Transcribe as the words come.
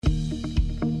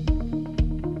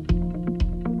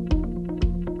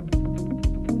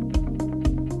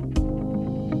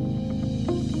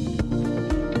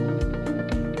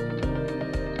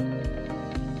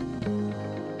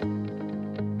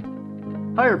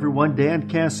Hi everyone, Dan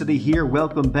Cassidy here.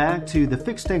 Welcome back to the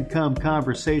Fixed Income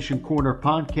Conversation Corner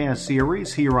podcast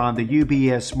series here on the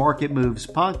UBS Market Moves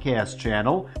podcast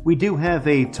channel. We do have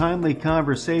a timely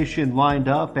conversation lined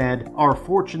up and are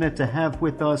fortunate to have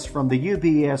with us from the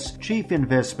UBS Chief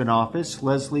Investment Office,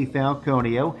 Leslie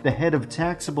Falconio, the head of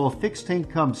Taxable Fixed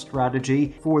Income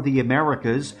Strategy for the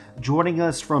Americas. Joining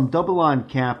us from DoubleLine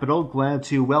Capital, glad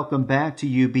to welcome back to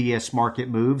UBS Market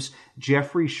Moves,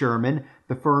 Jeffrey Sherman,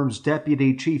 the firm's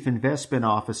Deputy Chief Investment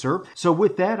Officer. So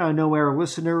with that, I know our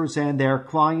listeners and their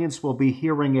clients will be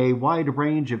hearing a wide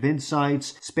range of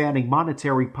insights spanning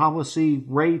monetary policy,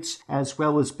 rates, as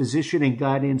well as positioning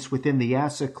guidance within the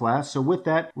asset class. So with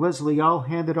that, Leslie, I'll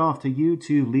hand it off to you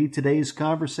to lead today's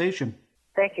conversation.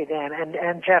 Thank you, Dan.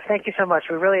 And Jeff, thank you so much.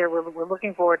 We really are, we're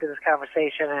looking forward to this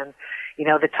conversation. And,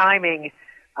 the timing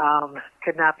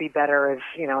could not be better,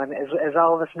 and as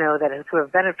all of us know that who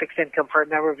have been in fixed income for a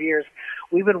number of years,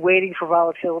 we've been waiting for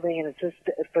volatility, and it's just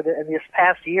in this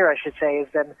past year, I should say, has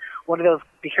been one of those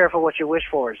be careful what you wish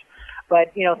for.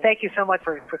 But thank you so much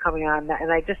for coming on.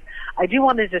 And I do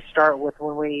want to just start with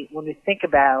when we think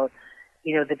about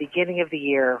the beginning of the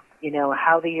year,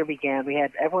 how the year began. We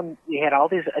had all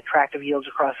these attractive yields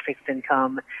across fixed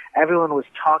income. Everyone was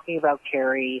talking about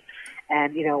carry.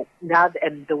 And, now,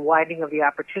 and the widening of the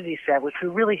opportunity set, which we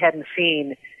really hadn't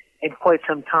seen in quite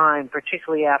some time,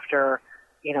 particularly after,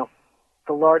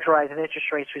 the large rise in interest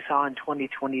rates we saw in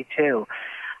 2022.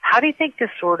 How do you think this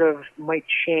sort of might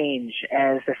change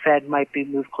as the Fed might be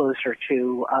moved closer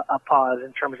to a pause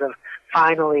in terms of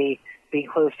finally being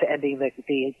close to ending the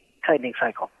tightening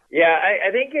cycle? Yeah,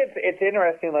 I think it's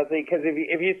interesting, Leslie, because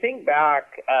if you think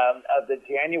back of the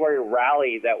January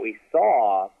rally that we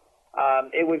saw,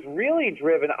 it was really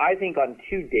driven, I think, on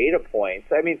two data points.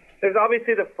 I mean, there's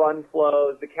obviously the fund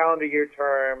flows, the calendar year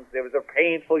terms. It was a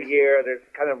painful year. There's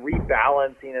kind of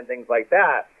rebalancing and things like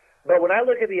that. But when I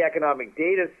look at the economic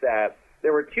data set,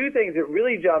 there were two things that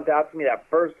really jumped out to me that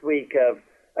first week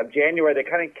of January that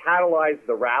kind of catalyzed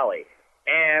the rally.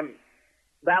 And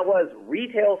that was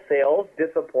retail sales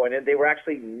disappointed. They were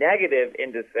actually negative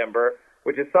in December,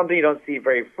 which is something you don't see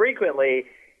very frequently.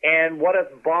 And what us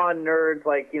bond nerds,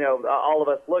 all of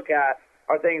us look at,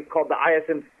 are things called the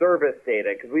ISM service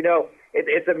data, because we know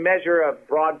it's a measure of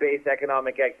broad-based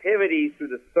economic activity through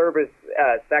the service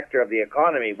sector of the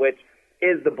economy, which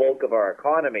is the bulk of our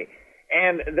economy.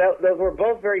 And those were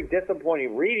both very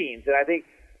disappointing readings. And I think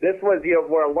this was,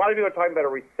 where a lot of people are talking about a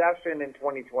recession in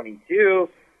 2022.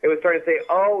 It was starting to say,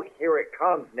 oh, here it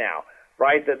comes now,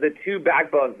 right? The two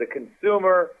backbones, the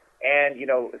consumer and,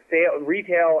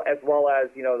 retail as well as,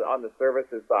 on the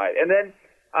services side. And then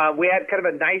we had kind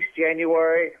of a nice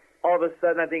January. All of a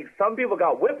sudden, I think some people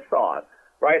got whipsawed,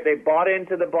 right? They bought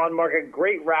into the bond market,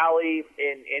 great rally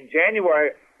in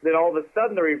January. Then all of a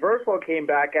sudden, the reversal came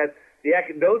back as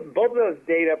both of those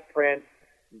data prints,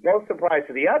 no surprise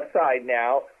to the upside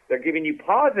now, they're giving you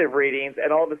positive readings.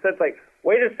 And all of a sudden, it's like,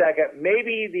 wait a second,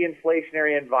 maybe the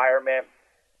inflationary environment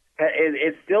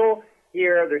is still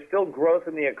here, there's still growth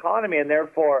in the economy, and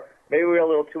therefore maybe we're a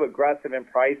little too aggressive in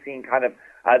pricing kind of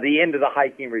the end of the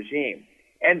hiking regime.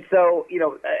 And so,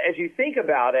 as you think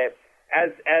about it,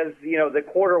 as the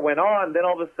quarter went on, then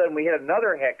all of a sudden we hit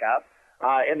another hiccup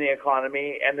in the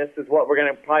economy, and this is what we're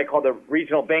going to probably call the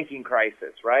regional banking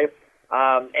crisis, right?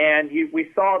 We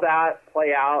saw that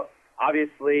play out.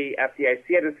 Obviously,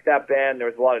 FDIC had to step in. There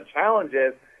was a lot of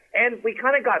challenges, and we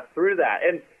kind of got through that.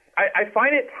 And I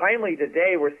find it timely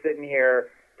today we're sitting here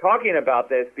talking about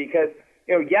this because,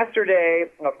 yesterday,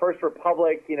 First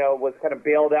Republic, was kind of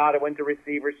bailed out. It went to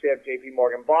receivership. JP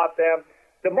Morgan bought them.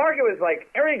 The market was like,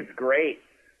 everything's great,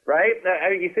 right?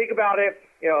 I mean, you think about it,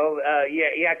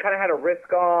 kind of had a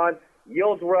risk on.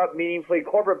 Yields were up meaningfully.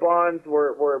 Corporate bonds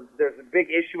there's a big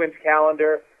issuance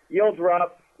calendar. Yields were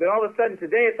up. Then all of a sudden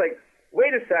today, it's like,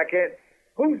 wait a second.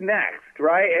 Who's next,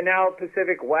 right? And now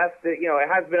Pacific West, it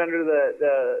has been under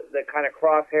the kind of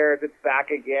crosshairs. It's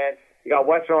back again. You got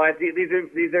Western Alliance.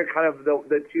 These are kind of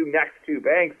the next two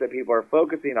banks that people are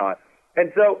focusing on.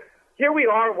 And so here we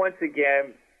are once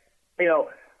again.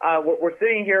 We're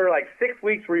sitting here like 6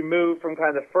 weeks removed from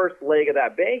kind of the first leg of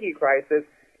that banking crisis,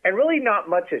 and really not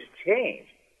much has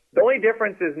changed. The only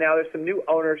difference is now there's some new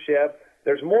ownership.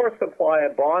 There's more supply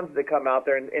of bonds that come out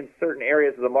there in certain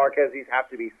areas of the market as these have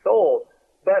to be sold.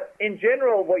 But in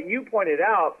general, what you pointed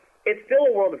out, it's still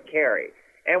a world of carry.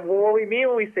 And what we mean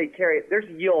when we say carry, there's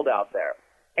yield out there.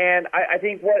 And I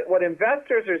think what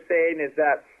investors are saying is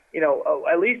that,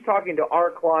 at least talking to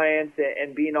our clients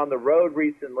and being on the road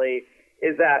recently,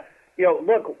 is that,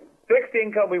 look, fixed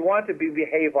income, we want it to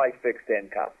behave like fixed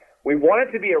income. We want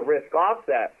it to be a risk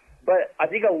offset. but I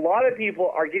think a lot of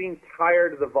people are getting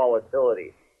tired of the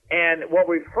volatility. And what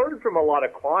we've heard from a lot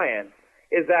of clients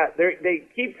is that they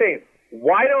keep saying,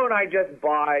 why don't I just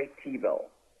buy T-bill?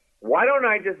 Why don't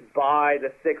I just buy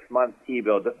the 6-month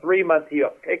T-bill, the 3-month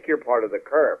T-bill? Pick your part of the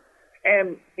curve.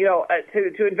 And,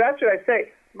 to investors, I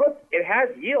say, look, it has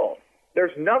yield.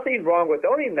 There's nothing wrong with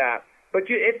owning that, but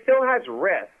it still has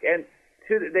risk. And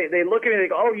they look at me and they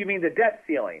go, oh, you mean the debt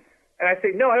ceiling? And I say,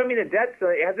 no, I don't mean the debt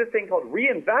ceiling. It has this thing called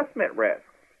reinvestment risk.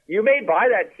 You may buy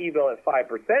that T-bill at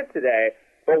 5% today,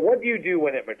 but what do you do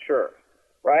when it matures,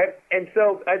 right? And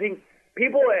so I think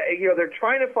people, they're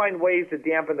trying to find ways to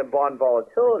dampen the bond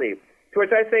volatility, to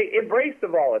which I say embrace the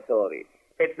volatility.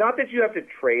 It's not that you have to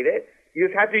trade it. You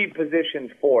just have to be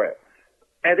positioned for it.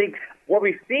 I think what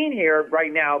we've seen here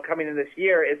right now coming in this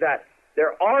year is that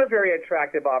there are very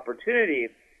attractive opportunities,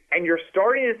 and you're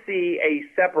starting to see a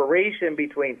separation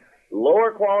between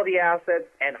lower quality assets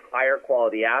and higher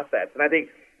quality assets. And I think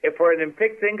if for an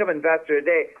fixed income investor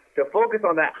today, to focus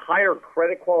on that higher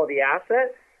credit quality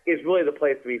asset is really the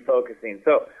place to be focusing.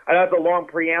 So I know it's a long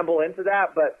preamble into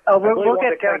that, but we'll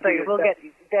get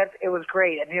that. It was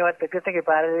great, and you know what? The good thing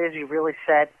about it is you really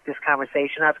set this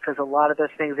conversation up, because a lot of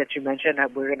those things that you mentioned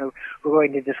we're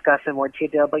going to discuss in more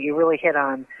detail. But you really hit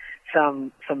on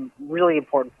some really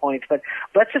important points. But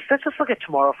let's just look at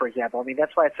tomorrow, for example. I mean,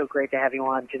 that's why it's so great to have you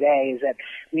on today. Is that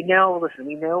we know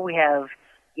we have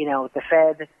the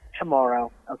Fed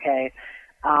tomorrow, okay,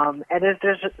 and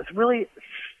there's really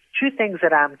two things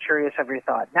that I'm curious of your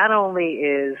thought. Not only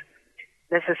is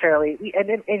necessarily,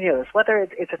 and whether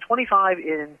it's a 25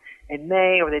 in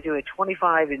May or they do a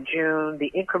 25 in June,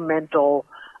 the incremental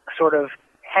sort of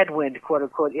headwind, quote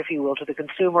unquote, if you will, to the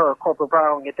consumer or corporate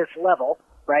borrowing at this level,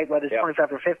 right, whether it's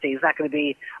 25 or 50, is not going to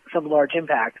be some large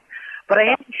impact. But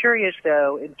I am curious,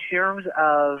 though, in terms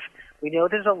of, we know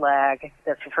there's a lag.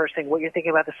 That's the first thing, what you're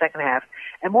thinking about the second half.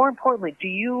 And more importantly, do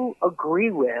you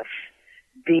agree with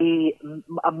the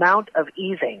amount of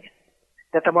easing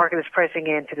that the market is pricing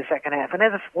into the second half? And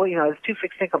as two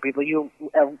fixed income people, you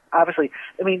obviously,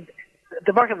 I mean,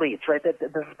 the market leads, right?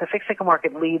 The fixed income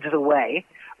market leads the way,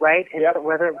 right? And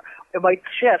whether it might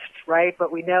shift, right?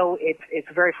 But we know it's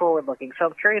very forward looking. So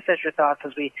I'm curious as your thoughts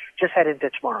as we just head into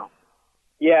tomorrow.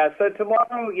 Yeah, so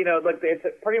tomorrow, look, it's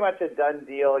pretty much a done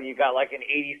deal. You got like an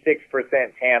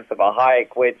 86% chance of a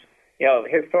hike, which,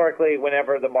 historically,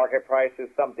 whenever the market price is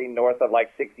something north of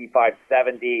like 65,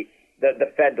 70,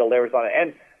 the Fed delivers on it.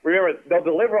 And remember, they'll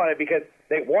deliver on it because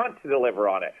they want to deliver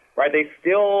on it, right? They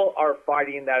still are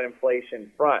fighting that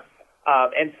inflation front.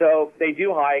 And so they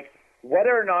do hike.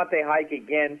 Whether or not they hike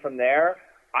again from there,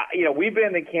 we've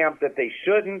been in the camp that they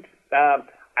shouldn't.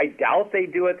 I doubt they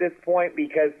do at this point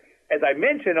because, as I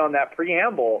mentioned on that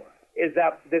preamble, is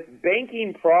that this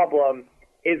banking problem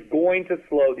is going to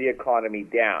slow the economy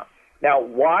down. Now,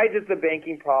 why does the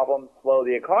banking problem slow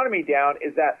the economy down?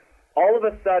 Is that all of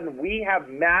a sudden we have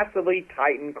massively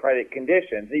tightened credit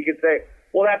conditions. And you could say,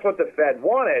 well, that's what the Fed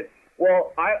wanted.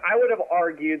 Well, I would have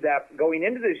argued that going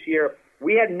into this year,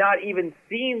 we had not even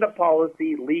seen the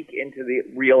policy leak into the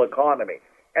real economy.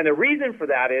 And the reason for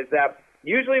that is that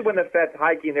usually when the Fed's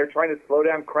hiking, they're trying to slow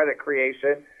down credit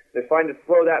creation. They're trying to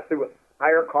slow that through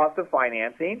higher cost of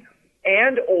financing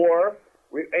and or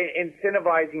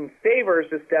incentivizing savers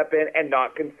to step in and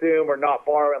not consume or not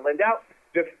borrow and lend out,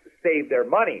 just save their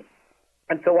money.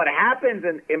 And so what happens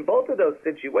in both of those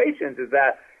situations is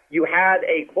that you had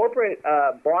a corporate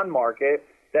bond market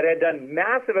that had done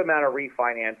massive amount of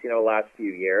refinancing over the last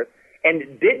few years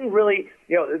and didn't really,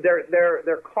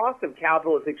 their cost of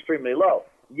capital is extremely low.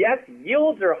 Yes,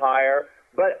 yields are higher,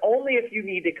 but only if you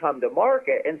need to come to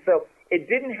market. And so it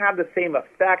didn't have the same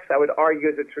effects, I would argue,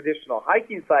 as a traditional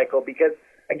hiking cycle because,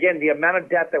 again, the amount of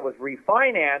debt that was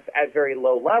refinanced at very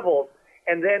low levels,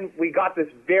 and then we got this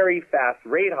very fast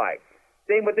rate hike.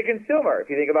 Same with the consumer. If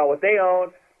you think about what they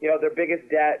own, their biggest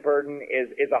debt burden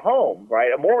is a home,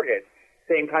 right, a mortgage.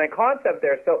 Same kind of concept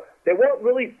there. So they weren't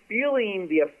really feeling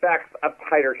the effects of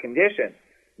tighter conditions.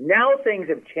 Now things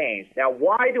have changed. Now,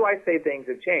 why do I say things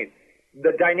have changed?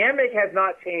 The dynamic has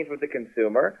not changed with the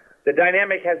consumer. The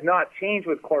dynamic has not changed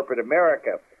with corporate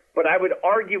America. But I would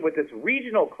argue with this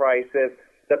regional crisis,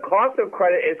 the cost of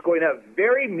credit is going up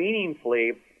very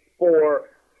meaningfully for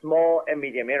small and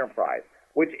medium enterprise,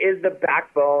 which is the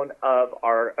backbone of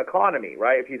our economy,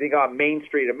 right? If you think about Main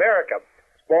Street America,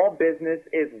 small business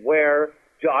is where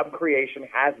job creation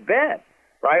has been,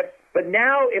 right? But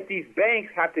now if these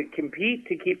banks have to compete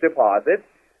to keep deposits,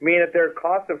 meaning that their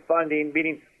cost of funding,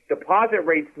 meaning deposit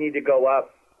rates need to go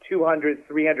up 200,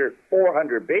 300,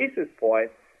 400 basis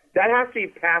points, that has to be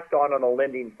passed on a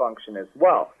lending function as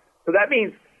well. So that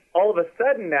means all of a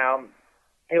sudden now,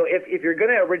 if you're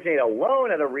going to originate a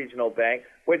loan at a regional bank,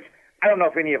 which I don't know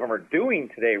if any of them are doing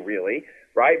today really,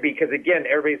 right? Because again,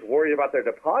 everybody's worried about their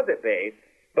deposit base.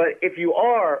 But if you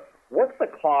are, what's the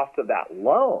cost of that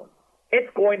loan?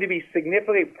 It's going to be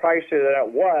significantly pricier than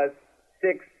it was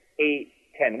 6, 8,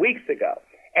 10 weeks ago.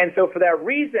 And so for that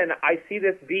reason, I see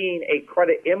this being a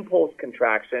credit impulse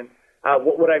contraction.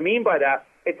 What I mean by that,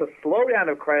 it's a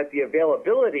slowdown of credit, the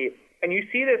availability, and you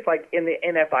see this like in the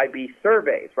NFIB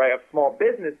surveys, right, of small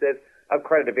businesses of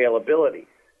credit availability.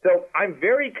 So I'm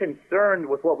very concerned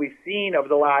with what we've seen over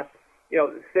the last,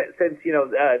 since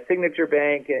Signature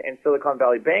Bank and Silicon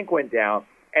Valley Bank went down,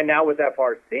 and now with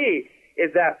FRC,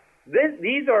 is that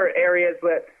these are areas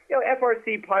that,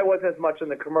 FRC probably wasn't as much on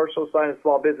the commercial side of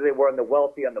small business, they were on the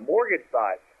wealthy on the mortgage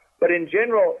side. But in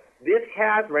general, this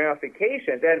has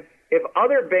ramifications. And if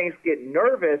other banks get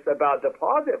nervous about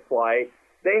deposit flight,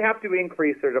 they have to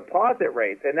increase their deposit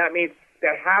rates. And that means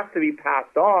that has to be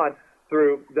passed on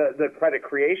through the credit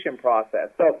creation process.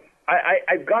 So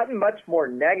I've gotten much more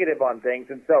negative on things.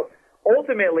 And so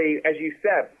ultimately, as you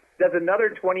said, does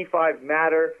another 25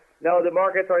 matter? No, the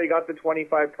market's already got the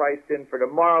 25 priced in for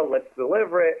tomorrow. Let's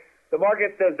deliver it. The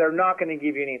market says they're not going to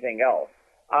give you anything else.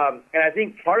 And I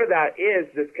think part of that is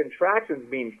this contraction's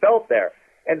being felt there.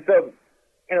 And so,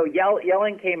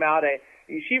 Yellen came out and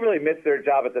she really missed her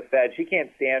job at the Fed. She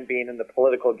can't stand being in the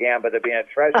political gambit of being at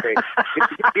Treasury. She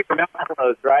keep her mouth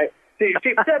closed, right? She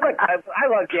said, look, I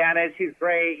love Janet. She's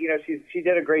great. She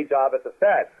did a great job at the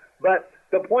Fed. But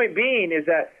the point being is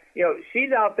that,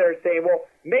 she's out there saying, well,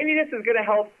 maybe this is going to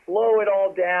help slow it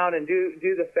all down and do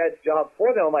the Fed's job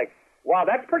for them. I'm like, wow,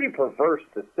 that's pretty perverse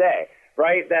to say,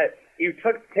 right? That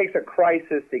takes a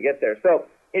crisis to get there. So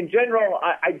in general,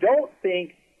 I don't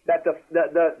think that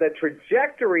the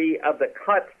trajectory of the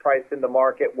cuts priced in the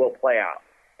market will play out.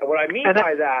 And what I mean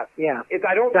by that is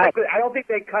I don't think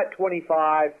they cut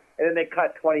 25 and then they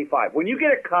cut 25. When you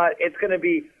get a cut, it's going to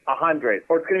be 100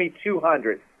 or it's going to be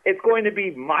 200. It's going to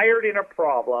be mired in a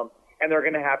problem, and they're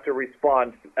going to have to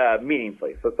respond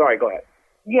meaningfully. So, sorry, go ahead.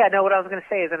 Yeah, no, what I was going to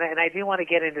say is, and I do want to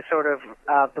get into sort of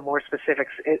the more specifics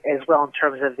as well in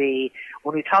terms of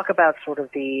when we talk about sort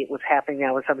of what's happening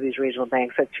now with some of these regional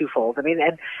banks at twofold. I mean,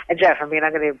 and Jeff, I'm going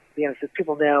to be honest, as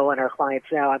people know and our clients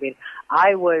know,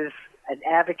 I was an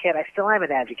advocate, I still am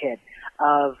an advocate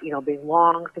of, being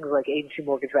long things like agency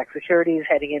mortgage-backed securities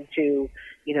heading into,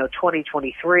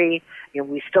 2023.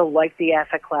 We still like the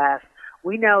asset class.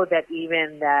 We know that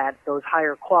even that those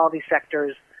higher quality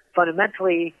sectors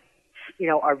fundamentally,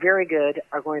 are very good,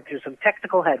 are going through some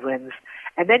technical headwinds.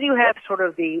 And then you have sort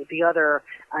of the other,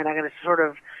 and I'm going to sort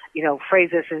of,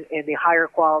 phrase this in the higher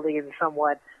quality and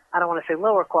somewhat, I don't want to say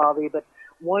lower quality, but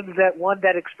one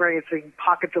that experiencing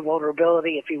pockets of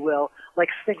vulnerability, if you will, like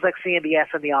things like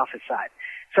CMBS on the office side.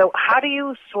 So how do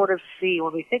you sort of see,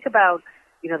 when we think about,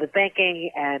 the banking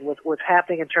and what's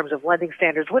happening in terms of lending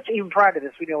standards, which even prior to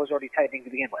this we know was already tightening to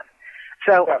begin with.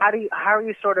 So how are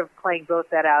you sort of playing both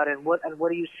that out, and what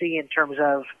do you see in terms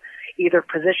of either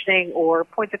positioning or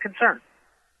points of concern?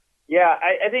 Yeah,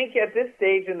 I think at this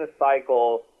stage in the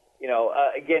cycle,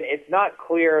 again, it's not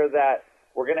clear that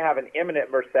we're going to have an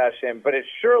imminent recession, but it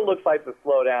sure looks like the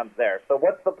slowdown's there. So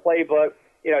what's the playbook?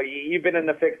 You've been in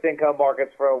the fixed income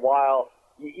markets for a while.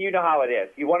 You know how it is.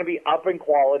 You want to be up in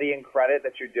quality and credit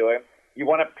that you're doing. You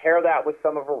want to pair that with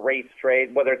some of a rates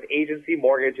trade, whether it's agency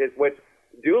mortgages, which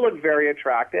do look very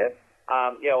attractive.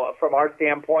 From our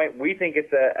standpoint, we think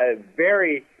it's a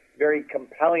very, very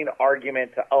compelling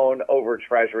argument to own over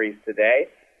treasuries today.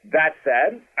 That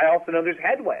said, I also know there's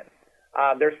headwinds.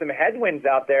 There's some headwinds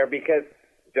out there because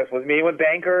just was meeting with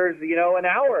bankers, an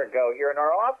hour ago here in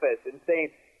our office and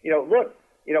saying, look,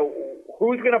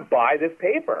 who's going to buy this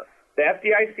paper? The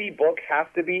FDIC book has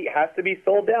to be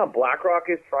sold down. BlackRock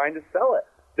is trying to sell it.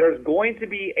 There's going to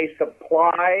be a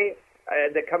supply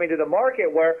that coming to the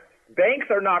market where banks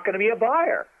are not going to be a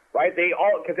buyer, right?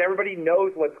 Because everybody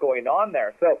knows what's going on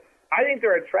there. So I think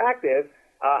they're attractive.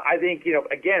 I think,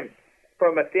 again,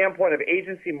 from a standpoint of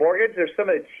agency mortgage, they're some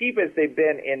of the cheapest they've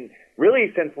been in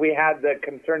really since we had the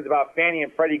concerns about Fannie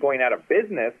and Freddie going out of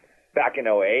business back in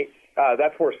 2008.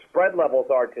 That's where spread levels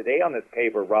are today on this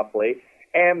paper, roughly.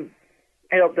 And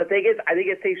the thing is, I think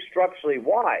it stays structurally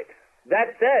wide.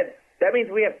 That said, that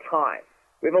means we have time.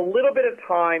 We have a little bit of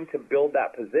time to build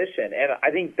that position, and I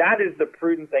think that is the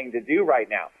prudent thing to do right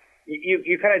now.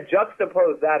 You kind of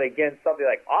juxtapose that against something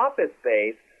like office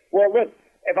space. Well, look,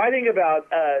 if I think about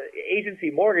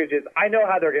agency mortgages, I know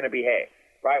how they're going to behave,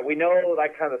 right? We know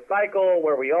that kind of cycle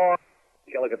where we are.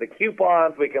 We can look at the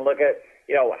coupons. We can look at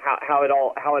how it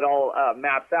all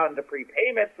maps out into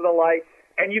prepayments and the like,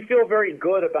 and you feel very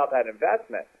good about that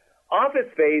investment.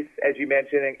 Office space, as you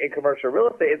mentioned, in commercial real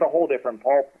estate is a whole different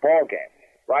ball game,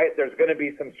 right? There's going to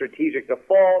be some strategic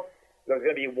defaults. There's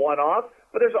going to be one-offs,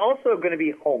 but there's also going to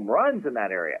be home runs in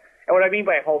that area. And what I mean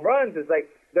by home runs is like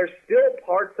there's still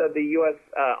parts of the U.S.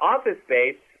 Office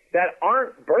space that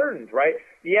aren't burdened, right?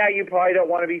 Yeah, you probably don't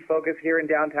want to be focused here in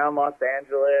downtown Los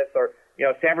Angeles or,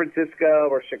 San Francisco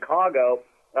or Chicago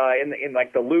in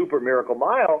like the Loop or Miracle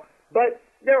Mile, but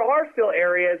there are still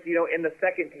areas, in the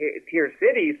second-tier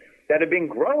cities that have been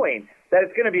growing that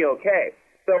it's going to be okay.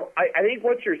 So I think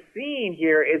what you're seeing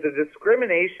here is a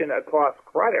discrimination across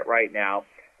credit right now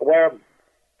where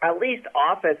at least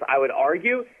office, I would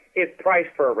argue, is priced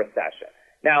for a recession.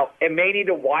 Now, it may need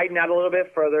to widen out a little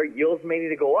bit further. Yields may need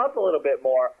to go up a little bit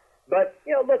more. But,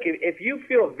 look, if you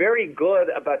feel very good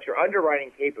about your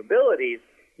underwriting capabilities,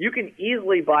 you can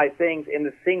easily buy things in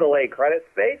the single-A credit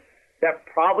space that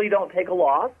probably don't take a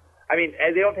loss. I mean,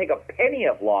 they don't take a penny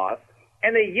of loss,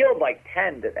 and they yield like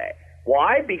 10 today.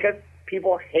 Why? Because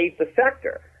people hate the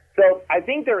sector. So I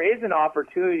think there is an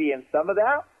opportunity in some of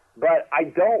that, but I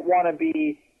don't want to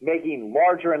be making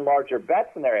larger and larger bets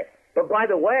in there. But by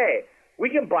the way, we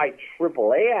can buy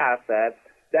AAA assets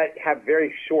that have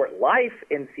very short life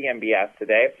in CMBS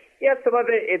today. Yeah, some of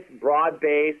it's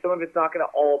broad-based. Some of it's not going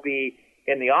to all be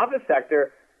in the office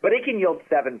sector, but it can yield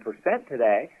 7%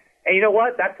 today. And you know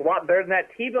what? That's a lot better than that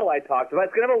T-bill I talked about.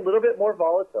 It's going to have a little bit more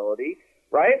volatility,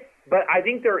 right? But I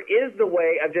think there is the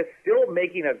way of just still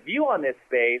making a view on this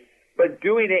space, but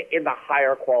doing it in the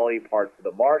higher quality parts of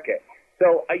the market.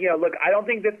 So, look, I don't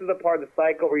think this is a part of the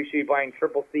cycle where you should be buying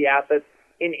triple C assets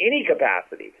in any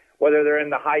capacity, whether they're in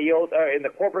the high yield, in the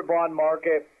corporate bond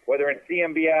market, whether in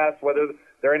CMBS, whether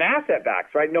they're in asset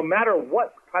backs, right? No matter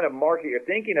what kind of market you're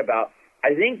thinking about,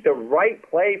 I think the right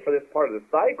play for this part of the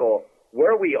cycle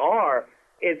where we are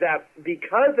is that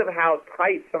because of how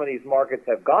tight some of these markets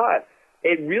have got,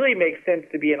 it really makes sense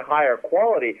to be in higher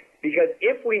quality because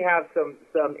if we have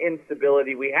some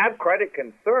instability, we have credit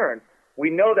concern, we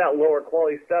know that lower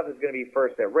quality stuff is going to be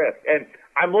first at risk. And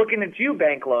I'm looking at you,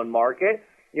 bank loan market.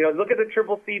 Look at the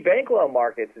triple C bank loan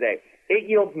market today. It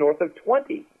yields north of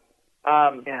 20.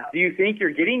 Do you think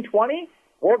you're getting 20?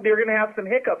 Well, you're going to have some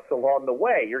hiccups along the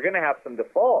way. You're going to have some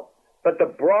defaults. But the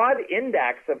broad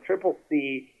index of triple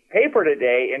C paper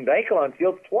today in bank loans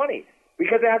yields 20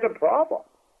 because it has a problem,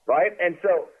 right? And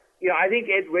so, I think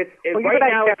it's right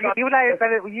now. You and I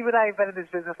have been in this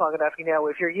business long enough.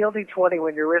 If you're yielding 20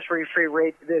 when your risk-free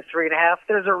rate is 3.5,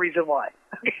 there's a reason why.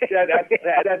 Yeah,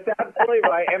 that's absolutely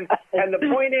right. And the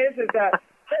point is that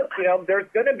there's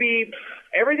going to be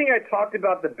everything I talked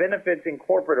about the benefits in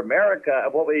corporate America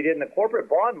of what we did in the corporate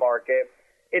bond market.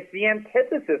 It's the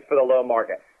antithesis for the loan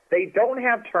market. They don't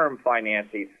have term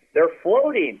financing. They're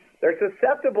floating. They're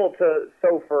susceptible to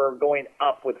SOFR going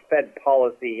up with Fed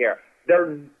policy here.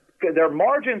 Their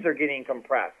margins are getting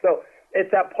compressed. So it's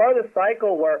that part of the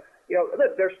cycle where,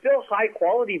 look, there's still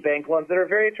high-quality bank loans that are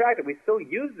very attractive. We still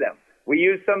use them. We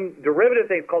use some derivative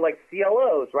things called like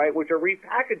CLOs, right, which are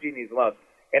repackaging these loans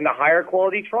in the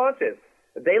higher-quality tranches.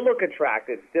 They look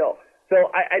attractive still. So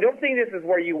I don't think this is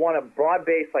where you want a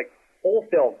broad-based, like,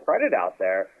 wholesale credit out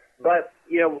there. But,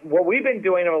 what we've been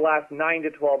doing over the last 9 to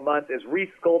 12 months is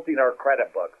resculpting our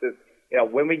credit books. Is,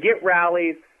 when we get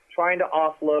rallies, trying to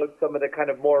offload some of the kind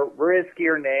of more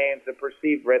riskier names, the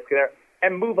perceived risk there,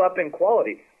 and move up in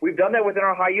quality. We've done that within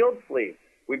our high yield sleeve.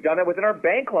 We've done it within our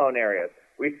bank loan areas.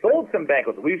 We've sold some bank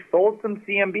loans. We've sold some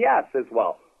CMBS as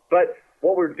well. But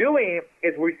what we're doing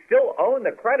is we still own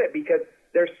the credit because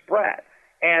they're spread.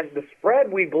 And the spread,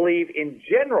 we believe, in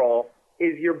general,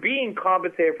 is you're being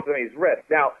compensated for some of these risks.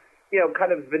 Now,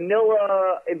 kind of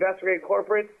vanilla investor-grade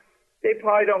corporates, they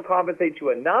probably don't compensate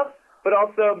you enough. But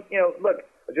also, look,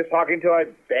 just talking to a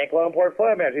bank loan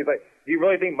portfolio manager, he's like, do you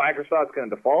really think Microsoft's going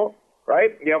to default,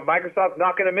 right? Microsoft's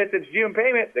not going to miss its June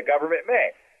payment. The government may,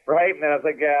 right? And I was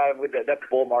like, yeah, that's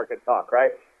bull market talk,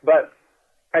 right? But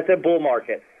I said bull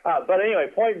market. But anyway,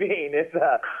 point being is,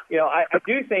 I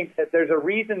do think that there's a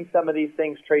reason some of these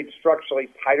things trade structurally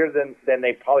tighter than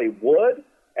they probably would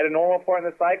at a normal point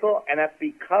in the cycle, and that's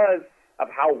because of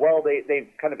how well they've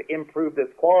kind of improved this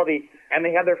quality, and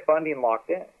they have their funding locked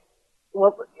in.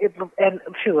 Well, and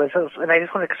I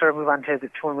just want to sort of move on to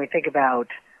when we think about,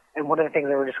 and one of the things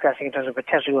that we're discussing in terms of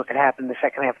potentially what could happen in the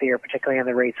second half of the year, particularly on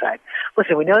the rate side.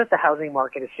 Listen, we know that the housing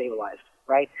market is stabilized,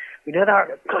 right? We know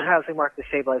that the housing market is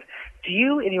stabilized. Do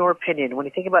you, in your opinion, when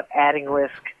you think about adding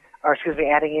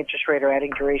interest rate or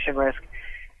adding duration risk,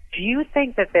 do you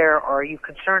think that are you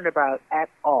concerned about at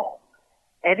all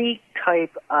any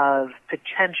type of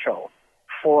potential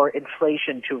for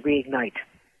inflation to reignite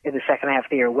in the second half of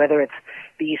the year, whether it's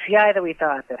the ECI that we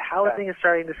thought, that housing is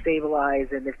starting to stabilize,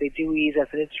 and if they do ease,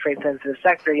 that's an interest rate sensitive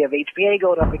sector. You have HPA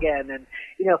going up again, and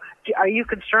are you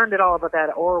concerned at all about that,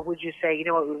 or would you say,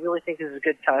 we really think this is a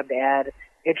good time to add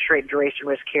interest rate and duration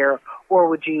risk here, or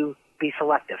would you be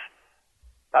selective?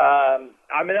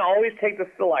 I'm going to always take the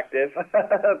selective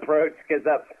approach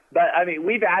but I mean,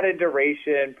 we've added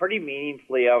duration pretty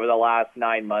meaningfully over the last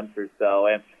 9 months or so,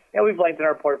 and we've lengthened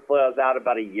our portfolios out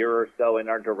about a year or so in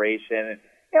our duration, and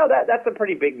that's a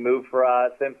pretty big move for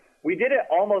us, and we did it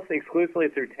almost exclusively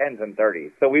through 10s and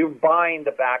 30s, so we were buying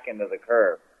the back end of the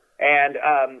curve, and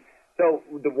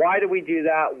why do we do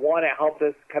that? One, it helped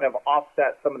us kind of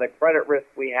offset some of the credit risk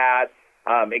we had.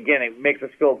 Again, it makes us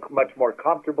feel much more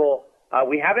comfortable.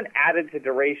 We haven't added to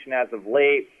duration as of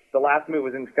late. The last move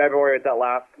was in February at that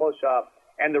last push-up.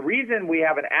 And the reason we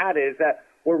haven't added is that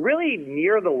we're really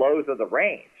near the lows of the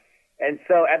range. And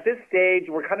so at this stage,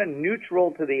 we're kind of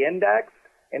neutral to the index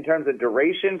in terms of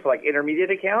duration for like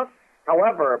intermediate accounts.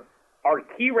 However, our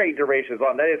key rate duration is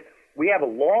on. That is, we have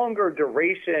a longer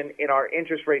duration in our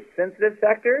interest rate sensitive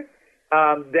sectors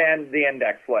than the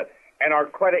index would. And our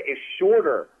credit is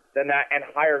shorter than that and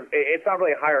higher. It's not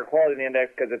really higher quality than the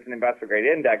index because it's an investor grade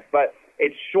index, but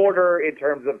it's shorter in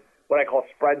terms of what I call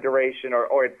spread duration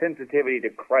or its sensitivity to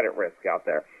credit risk out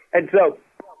there. And so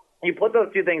you put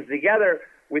those two things together,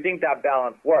 we think that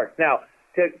balance works. Now,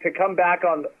 to come back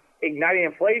on igniting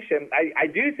inflation, I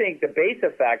do think the base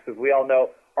effects, as we all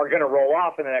know, are going to roll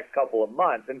off in the next couple of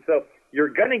months. And so you're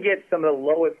going to get some of the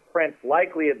lowest prints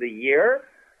likely of the year,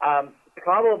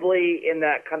 probably in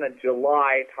that kind of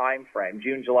July timeframe,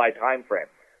 June-July timeframe.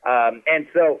 And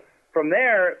so from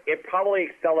there, it probably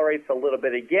accelerates a little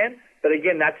bit again. But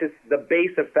again, that's just the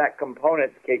base effect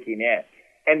components kicking in.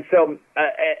 And so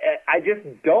I just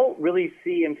don't really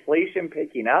see inflation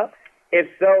picking up. If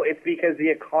so, it's because the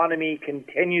economy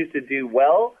continues to do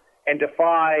well and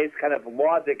defies kind of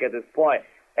logic at this point.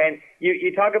 And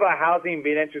you talk about housing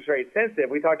being interest rate sensitive.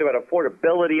 We talked about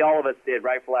affordability. All of us did,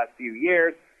 right, for the last few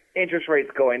years. Interest rates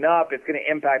going up. It's going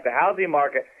to impact the housing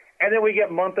market. And then we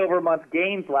get month-over-month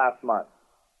gains last month.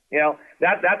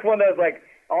 That's one of those, like,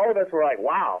 all of us were like,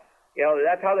 wow.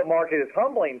 That's how the market is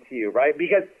humbling to you, right?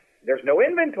 Because there's no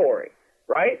inventory,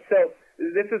 right? So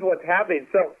this is what's happening.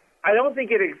 So I don't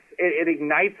think it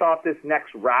ignites off this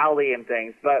next rally and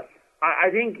things, but I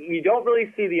think you don't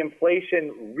really see the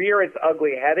inflation rear its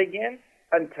ugly head again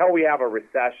until we have a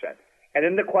recession. And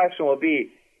then the question will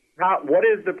be, what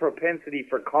is the propensity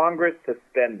for Congress to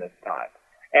spend this time?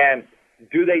 And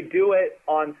do they do it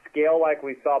on scale like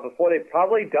we saw before? They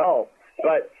probably don't.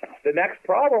 But the next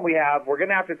problem we have, we're going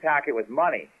to have to attack it with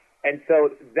money. And so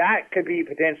that could be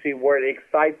potentially where it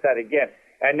excites that again.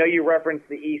 I know you referenced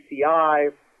the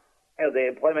ECI, the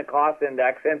Employment Cost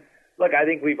Index. And look, I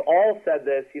think we've all said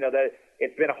this, that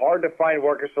it's been hard to find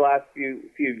workers for the last few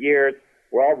years.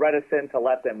 We're all reticent to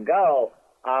let them go.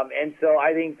 And so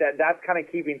I think that's kind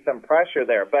of keeping some pressure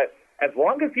there. But as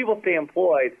long as people stay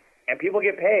employed and people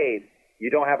get paid, you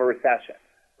don't have a recession,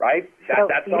 right?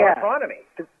 That's our economy.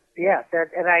 Yeah,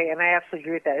 and I absolutely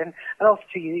agree with that. And also,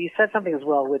 you said something as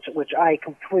well, which I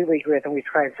completely agree with, and we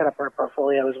try and set up our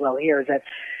portfolio as well here, is that,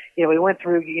 we went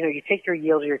through, you take your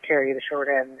yields or your carry, the short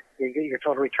end, your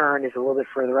total return is a little bit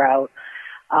further out.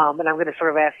 And I'm going to sort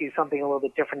of ask you something a little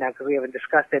bit different now because we haven't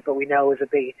discussed it, but we know it was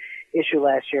a big issue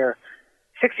last year.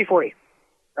 60-40,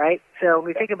 right? So when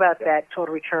we think about that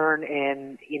total return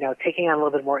and, taking on a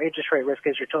little bit more interest rate risk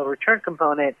as your total return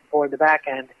component for the back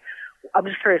end, I'm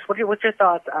just curious, what's your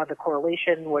thoughts on the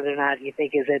correlation, whether or not you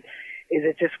think is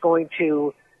it just going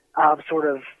to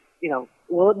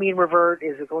will it mean revert?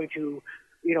 Is it going to,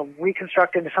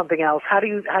 reconstruct into something else? How do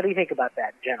you think about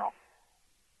that in general?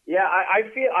 Yeah,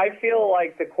 I feel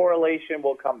like the correlation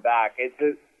will come back. It's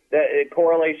the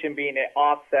correlation being it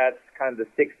offsets kind of the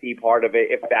 60 part of it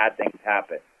if bad things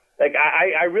happen. Like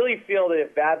I really feel that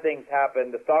if bad things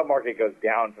happen, the stock market goes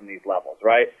down from these levels,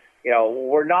 right?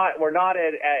 We're not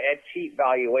at cheap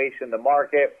valuation. The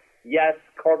market, yes,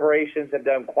 corporations have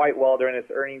done quite well during this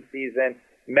earnings season.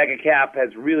 Mega cap has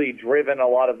really driven a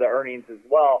lot of the earnings as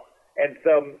well. And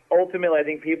so ultimately, I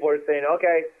think people are saying,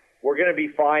 okay, we're going to be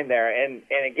fine there. And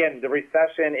again, the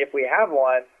recession, if we have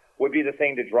one, would be the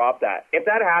thing to drop that. If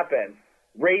that happens,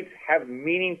 rates have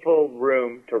meaningful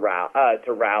room to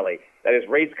rally. That is,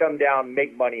 rates come down,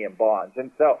 make money in bonds. And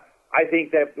so I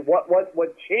think that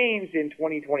what changed in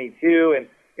 2022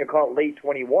 and call it late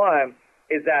 21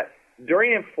 is that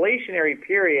during inflationary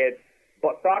periods,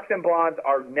 stocks and bonds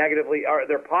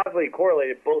they're positively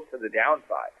correlated both to the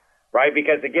downside, right?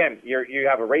 Because again, you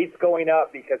have rates going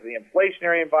up because of the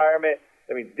inflationary environment.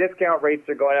 That means discount rates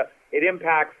are going up. it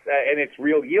impacts, and it's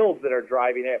real yields that are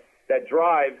driving it, that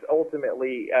drives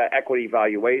ultimately equity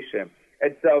valuation.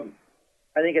 And so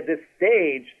I think at this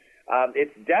stage,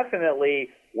 it's definitely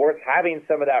worth having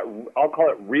some of that, I'll call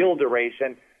it real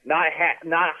duration, not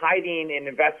hiding in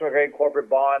investment-grade corporate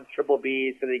bonds, triple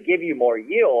Bs, so they give you more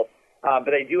yield,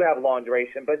 but they do have long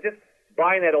duration, but just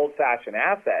buying that old-fashioned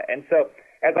asset. And so,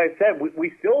 as I said,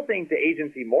 we still think the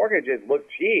agency mortgages look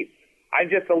cheap. I'm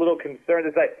just a little concerned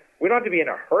that we don't have to be in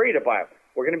a hurry to buy them.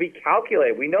 We're going to be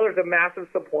calculated. We know there's a massive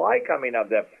supply coming of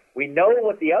them. We know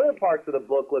what the other parts of the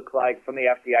book look like from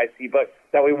the FDIC book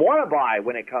that we want to buy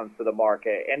when it comes to the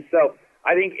market. And so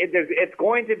I think it's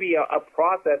going to be a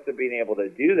process of being able to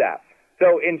do that.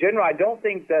 So in general, I don't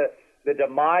think the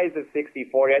demise of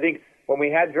 60/40, I think when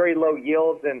we had very low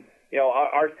yields and,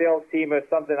 our sales team is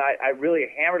something I really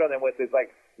hammered on them with is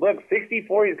like, look,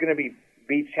 60/40 is going to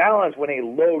be challenged when a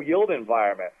low yield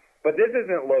environment. But this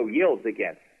isn't low yields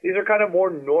again. These are kind of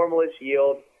more normalish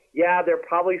yields. Yeah, they're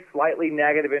probably slightly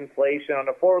negative inflation. On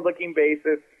a forward-looking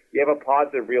basis, you have a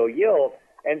positive real yield.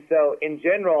 And so, in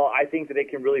general, I think that it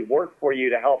can really work for you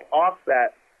to help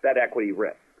offset that equity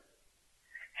risk.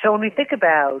 So when we think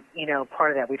about,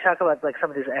 part of that, we talk about like some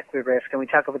of this equity risk, and we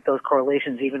talk about those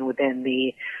correlations even within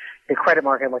the credit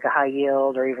market, like a high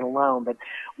yield or even a loan. But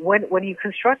when you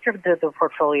construct the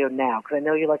portfolio now, because I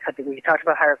know you like, we talked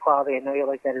about higher quality, I know you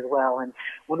like that as well. And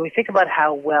when we think about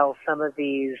how well some of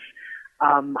these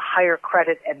higher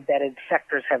credit embedded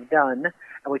sectors have done,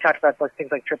 and we talked about like things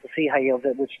like triple C high yield,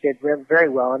 which did very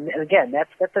well. And again,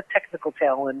 that's a technical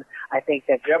tailwind, I think,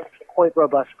 that's quite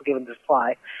robust given the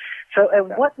supply. So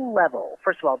at what level,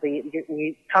 first of all,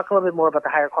 we talk a little bit more about the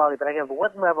higher quality, but again,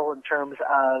 what level in terms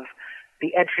of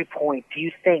the entry point do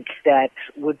you think that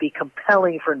would be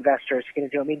compelling for investors to get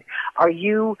into? I mean, are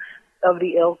you of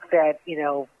the ilk that,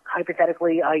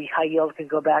 hypothetically a high yield can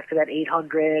go back to that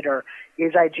 800, or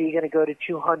is IG going to go to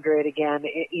 200 again,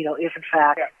 if in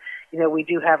fact, we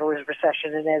do have a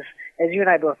recession? And as you and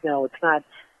I both know, it's not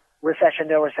recession,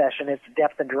 no recession, it's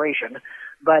depth and duration.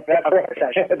 But that's right.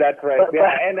 That's right.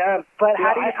 But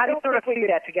how do you sort of figure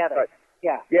that together?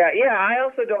 Yeah. I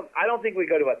don't think we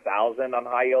go to 1,000 on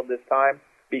high yield this time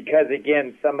because,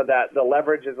 again, some of that, the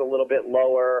leverage is a little bit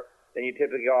lower than you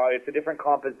typically are. It's a different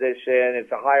composition.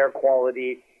 It's a higher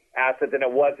quality asset than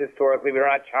it was historically. We're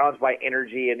not challenged by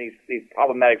energy and these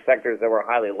problematic sectors that were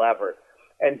highly levered.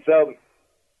 And so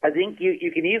I think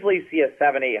you can easily see a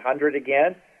 700-800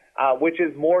 again, which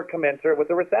is more commensurate with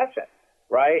the recession,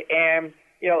 right? And,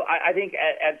 I think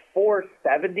at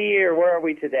 470 or where are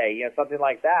we today, something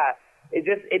like that,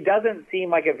 it doesn't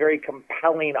seem like a very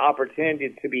compelling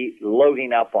opportunity to be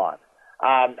loading up on.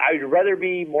 I'd rather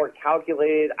be more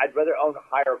calculated. I'd rather own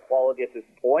higher quality at this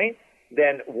point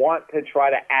than want to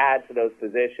try to add to those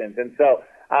positions. And so,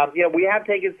 we have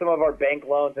taken some of our bank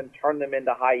loans and turned them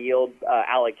into high yield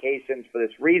allocations for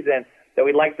this reason, that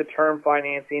we like the term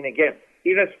financing. Again,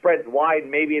 even if spreads wide,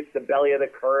 maybe it's the belly of the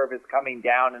curve is coming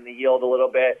down in the yield a little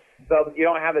bit. So you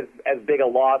don't have as big a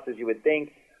loss as you would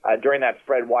think during that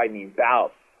spread widening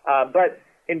bout. But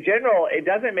in general, it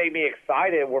doesn't make me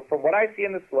excited. From what I see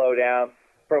in the slowdown,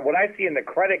 from what I see in the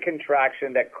credit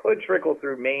contraction that could trickle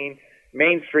through Main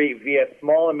Street via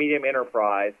small and medium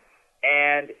enterprise,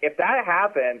 and if that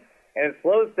happens and it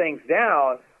slows things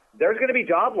down, there's going to be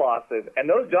job losses. And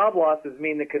those job losses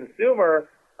mean the consumer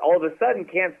all of a sudden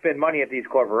can't spend money at these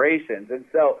corporations. And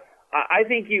so I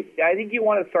think you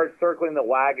want to start circling the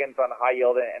wagons on high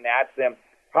yield and add to them.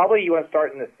 Probably you want to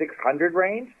start in the 600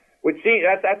 range, which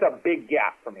that's a big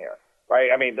gap from here,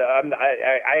 right? I mean,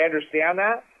 I understand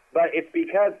that, but it's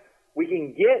because we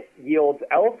can get yields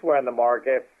elsewhere in the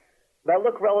market that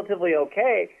look relatively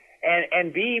okay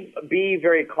and be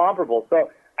very comparable. So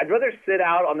I'd rather sit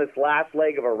out on this last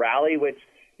leg of a rally, which,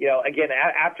 again,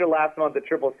 after last month, the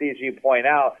triple C, as you point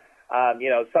out,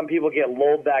 some people get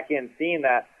lulled back in seeing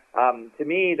that. To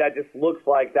me, that just looks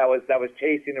like that was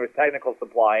chasing. There was technical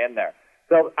supply in there.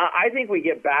 So I think we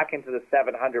get back into the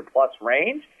 700 plus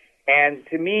range. And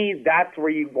to me, that's where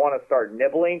you want to start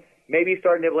nibbling. Maybe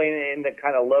start nibbling in the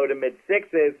kind of low to mid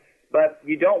sixes, but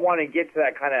you don't want to get to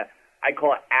that kind of, I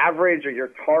call it average or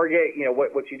your target,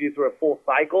 what you do through a full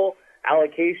cycle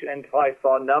allocation until I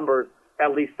saw numbers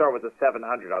at least start with a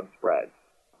 700 on spread.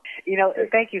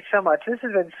 Thank you so much. This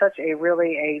has been such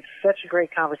a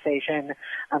great conversation.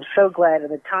 I'm so glad,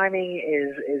 and the timing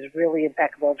is really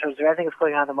impeccable in terms of everything that's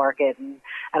going on in the market, and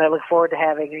I look forward to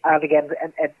having you on again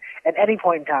at any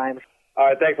point in time. All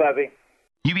right, thanks, Leslie.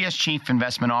 UBS Chief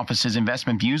Investment Office's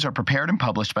investment views are prepared and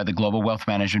published by the global wealth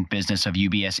management business of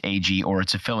UBS AG or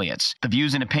its affiliates. The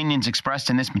views and opinions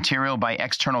expressed in this material by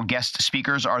external guest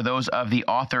speakers are those of the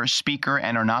author, speaker,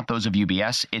 and are not those of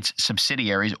UBS, its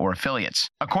subsidiaries, or affiliates.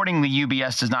 Accordingly,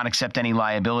 UBS does not accept any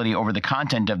liability over the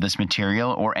content of this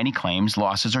material or any claims,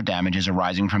 losses, or damages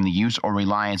arising from the use or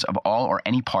reliance of all or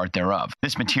any part thereof.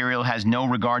 This material has no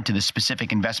regard to the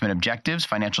specific investment objectives,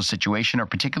 financial situation, or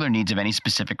particular needs of any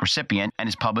specific recipient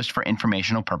and is published for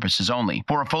informational purposes only.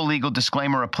 For a full legal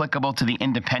disclaimer applicable to the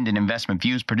independent investment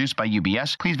views produced by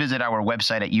UBS, please visit our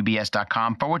website at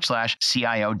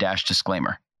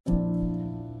ubs.com/CIO-disclaimer.